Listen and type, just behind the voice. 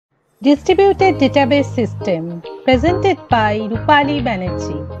Distributed Database System presented by Rupali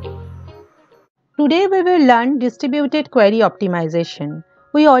Banerjee. Today we will learn distributed query optimization.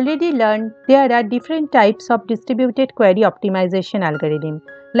 We already learned there are different types of distributed query optimization algorithm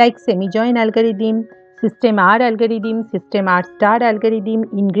like semi-join algorithm, system R algorithm, system R star algorithm,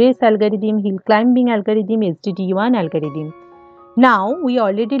 ingress algorithm, hill climbing algorithm, SDD1 algorithm. Now we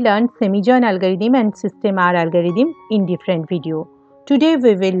already learned semi-join algorithm and system R algorithm in different video. Today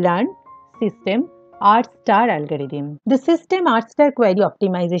we will learn system R star algorithm. The system R star query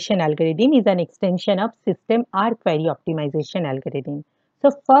optimization algorithm is an extension of system R query optimization algorithm. So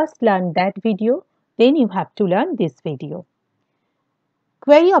first learn that video, then you have to learn this video.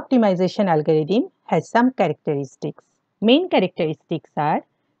 Query optimization algorithm has some characteristics. Main characteristics are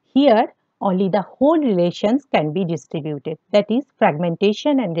here only the whole relations can be distributed. That is,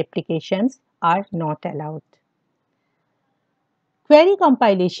 fragmentation and replications are not allowed. Query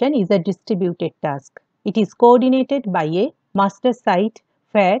compilation is a distributed task. It is coordinated by a master site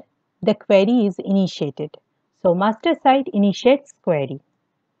where the query is initiated. So, master site initiates query.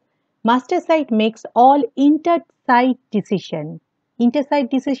 Master site makes all inter-site decision.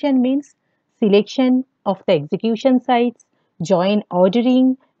 Inter-site decision means selection of the execution sites, join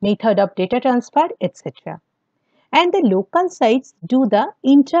ordering, method of data transfer, etc. And the local sites do the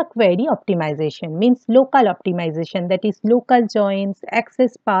intra-query optimization, means local optimization, that is local joins,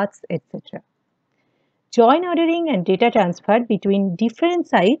 access paths, etc. Join ordering and data transfer between different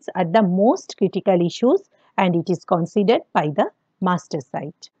sites are the most critical issues and it is considered by the master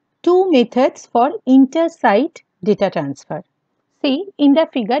site. Two methods for inter-site data transfer. See, in the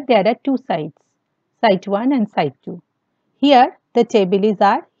figure there are two sites, site 1 and site 2. Here the table is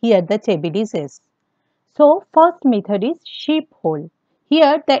R, here the table is S. So, first method is ship whole.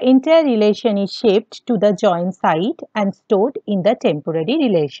 Here the entire relation is shipped to the join site and stored in the temporary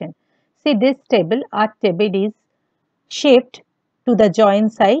relation. See, this table, our table is shipped to the join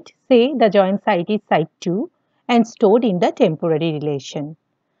site. Say the join site is site 2 and stored in the temporary relation.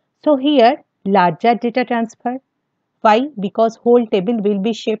 So here larger data transfer. Why? Because whole table will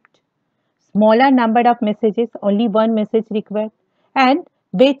be shipped. Smaller number of messages, only one message required. And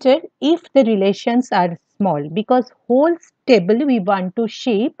better if the relations are small, because whole table we want to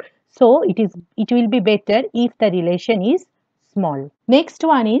ship. So it will be better if the relation is small. Next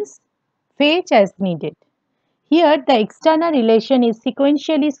one is fetch as needed. Here the external relation is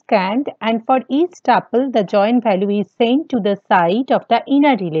sequentially scanned and for each tuple the join value is sent to the site of the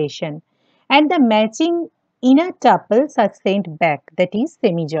inner relation and the matching inner tuples are sent back, that is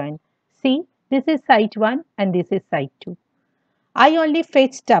semi-join. See, this is site 1 and this is site 2. I only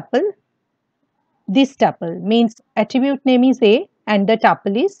fetch tuple. This tuple means attribute name is A and the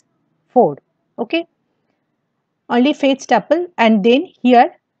tuple is 4. Okay. Only fetch tuple and then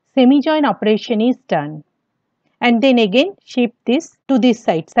here semi-join operation is done. And then again ship this to this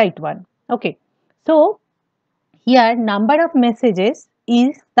site 1. Okay. So, here number of messages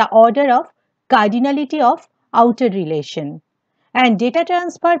is the order of cardinality of outer relation and data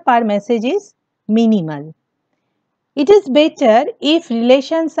transfer per message is minimal. It is better if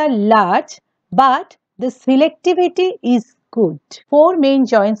relations are large but the selectivity is good. 4 main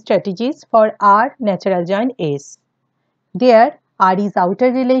join strategies for R natural join S. There R is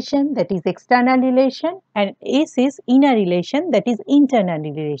outer relation, that is external relation, and S is inner relation, that is internal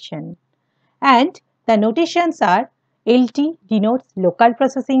relation. And the notations are LT denotes local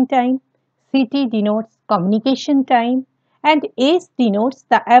processing time, CT denotes communication time, and S denotes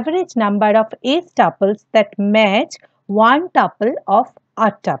the average number of S tuples that match one tuple of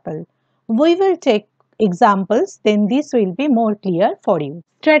R tuple. We will take examples, then this will be more clear for you.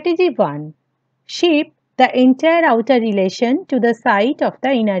 Strategy 1. Ship the entire outer relation to the site of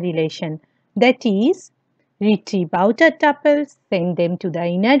the inner relation. That is, retrieve outer tuples, send them to the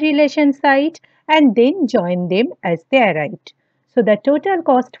inner relation site and then join them as they arrived. So, the total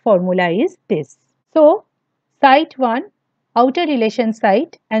cost formula is this. So, site 1 outer relation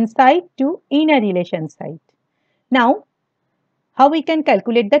site and site 2 inner relation site. Now, how we can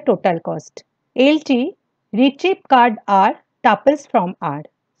calculate the total cost? LT retrieve card R tuples from R.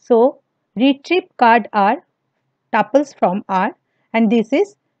 So, retrieve card R tuples from R and this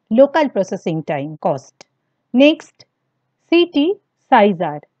is local processing time cost. Next, CT size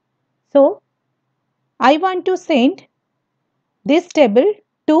R. So, I want to send this table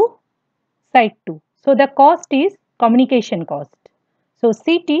to site 2. So, the cost is communication cost. So,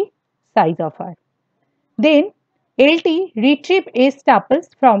 CT size of R. Then, LT retrieve S tuples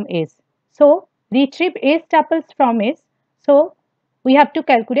from S. So, retrieve S tuples from S. So, we have to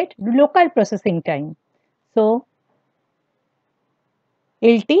calculate local processing time. So,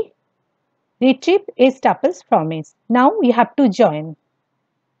 LT retrieve S tuples from S. Now we have to join.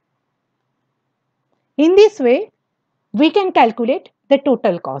 In this way, we can calculate the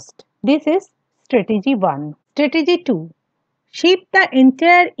total cost. This is strategy 1. Strategy 2. Shift the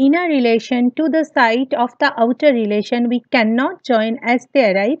entire inner relation to the side of the outer relation. We cannot join as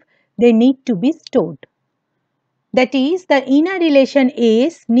they arrive. They need to be stored. That is, the inner relation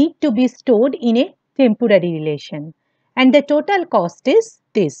S need to be stored in a temporary relation. And the total cost is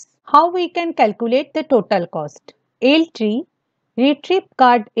this. How we can calculate the total cost? L3, retrieve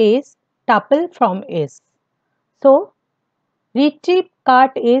card S, tuple from S. So, retrieve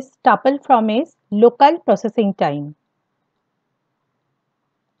card S, tuple from S, local processing time.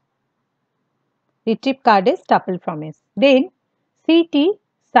 Retrieve card S, tuple from S. Then, CT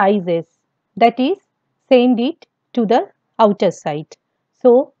size S, that is, send it to the outer side.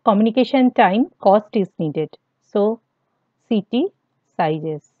 So, communication time cost is needed. So, CT size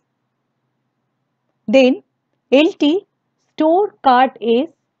S. Then, LT, store card S,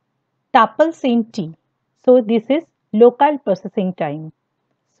 tuples in T. So, this is local processing time.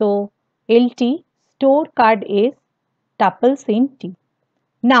 So, LT, store card S, tuples in T.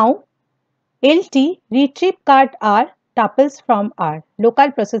 Now, LT, retrieve card R, tuples from R.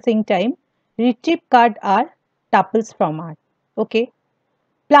 Local processing time, retrieve card R, tuples from R. Okay.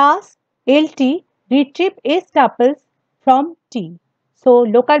 Plus LT, retrieve S tuples from T. So,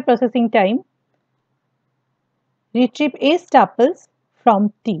 local processing time, retrieve S tuples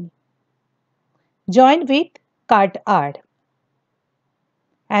from T. Join with card R.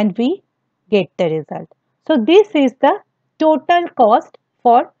 And we get the result. So, this is the total cost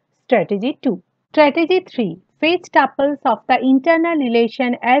for strategy 2. Strategy 3. Fetch tuples of the internal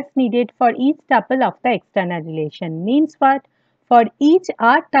relation as needed for each tuple of the external relation. Means what? For each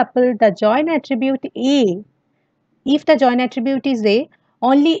R tuple, the join attribute A, if the join attribute is A,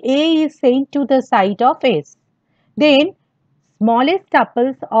 only A is sent to the side of S. Then, smallest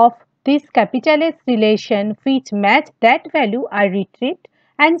tuples of this capital S relation which match that value are retrieved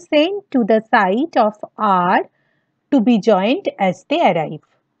and sent to the side of R to be joined as they arrive.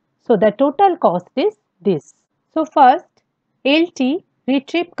 So, the total cost is this. So, first LT,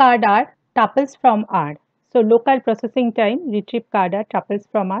 retrieve card R, tuples from R. So, local processing time, retrieve card R, tuples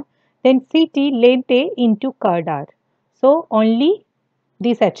from R. Then CT, length A into card R. So, only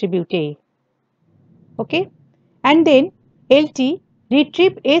this attribute A. Okay. And then LT,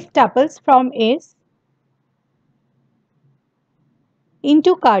 retrieve S tuples from S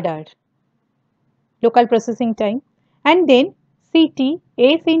into card R. Local processing time. And then CT,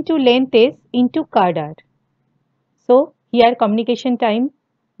 S into length S into card R. So, here communication time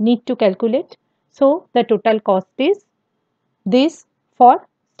need to calculate. So, the total cost is this for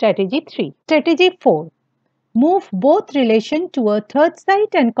strategy 3. Strategy 4. Move both relation to a third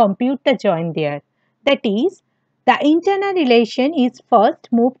site and compute the join there. That is, the internal relation is first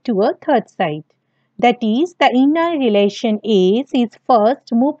moved to a third site. That is, the inner relation S is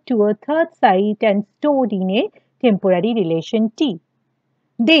first moved to a third site and stored in a temporary relation T.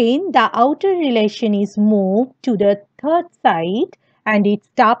 Then the outer relation is moved to the third site and its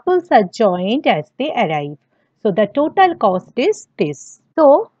tuples are joined as they arrive. So the total cost is this.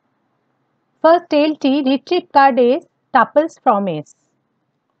 So first LT, retrieve card S, tuples from S.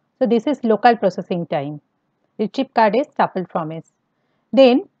 So this is local processing time. Retrieve card S, tuple from S.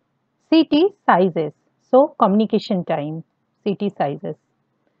 Then CT sizes. So communication time, CT sizes.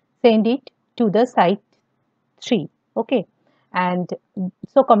 Send it to the site 3. Okay. And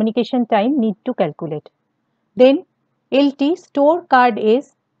so communication time need to calculate. Then LT, store card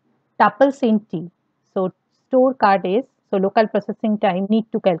is tuples in T. So store card is, so local processing time need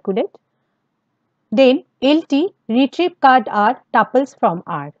to calculate. Then LT, retrieve card R, tuples from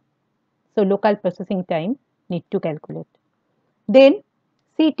R. So local processing time need to calculate. Then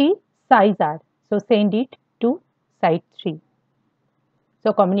CT size R. So send it to site 3.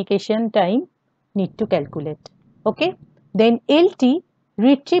 So communication time need to calculate. Okay. Then LT,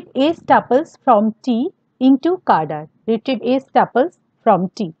 retrieve S tuples from T into card R. Retrieve S tuples from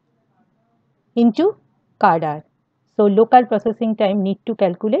T into card R. So local processing time need to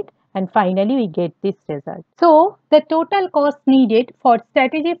calculate and finally we get this result. So the total cost needed for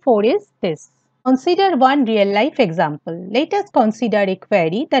strategy 4 is this. Consider one real life example. Let us consider a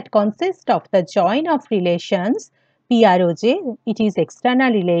query that consists of the join of relations PROJ, it is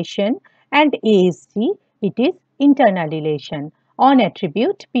external relation, and ASG, it is internal relation on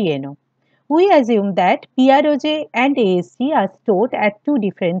attribute PNO. We assume that PROJ and ASG are stored at two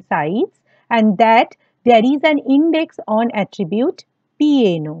different sites and that there is an index on attribute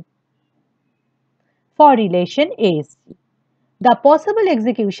PNO for relation ASG. The possible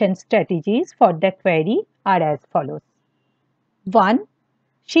execution strategies for the query are as follows. 1.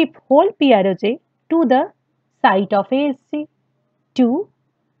 Ship whole PROJ to the site of ASC. 2.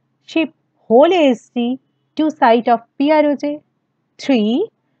 Ship whole ASC to site of PROJ. 3.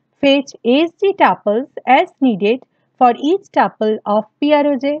 Fetch ASG tuples as needed for each tuple of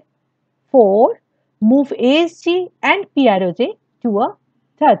PROJ. 4. Move ASG and PROJ to a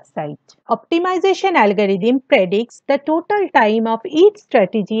third site. Optimization algorithm predicts the total time of each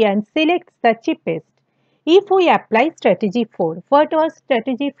strategy and selects the cheapest. If we apply strategy 4, what was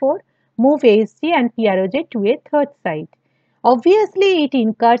strategy 4? Move ASG and PROJ to a third site. Obviously, it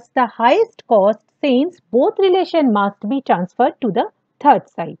incurs the highest cost since both relations must be transferred to the third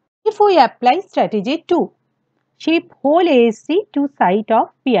site. If we apply strategy 2, ship whole ASC to site of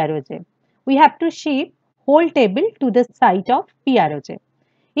PROJ. We have to ship whole table to the site of PROJ.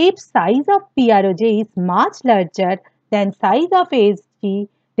 If size of PROJ is much larger than size of ASG,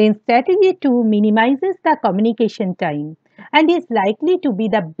 then strategy 2 minimizes the communication time and is likely to be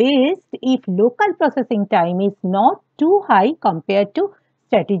the best if local processing time is not too high compared to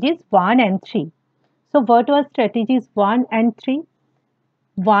strategies 1 and 3. So what was strategies 1 and 3?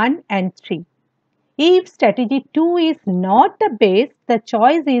 1 and 3. If strategy 2 is not the best, the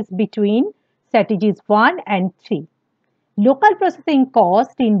choice is between strategies 1 and 3. Local processing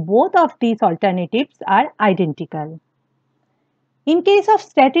cost in both of these alternatives are identical. In case of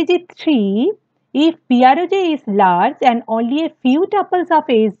strategy 3, if PROJ is large and only a few tuples of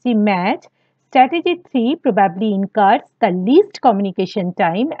ASG match, strategy 3 probably incurs the least communication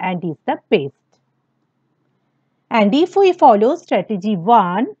time and is the best. And if we follow strategy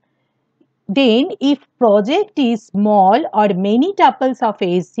 1, then if project is small or many tuples of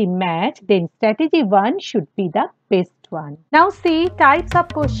ASG match, then strategy 1 should be the best one. Now see types of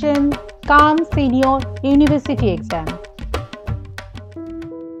question comes in your university exam.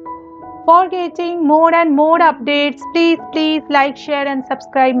 For getting more and more updates, please like, share and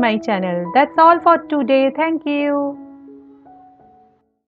subscribe my channel. That's all for today. Thank you.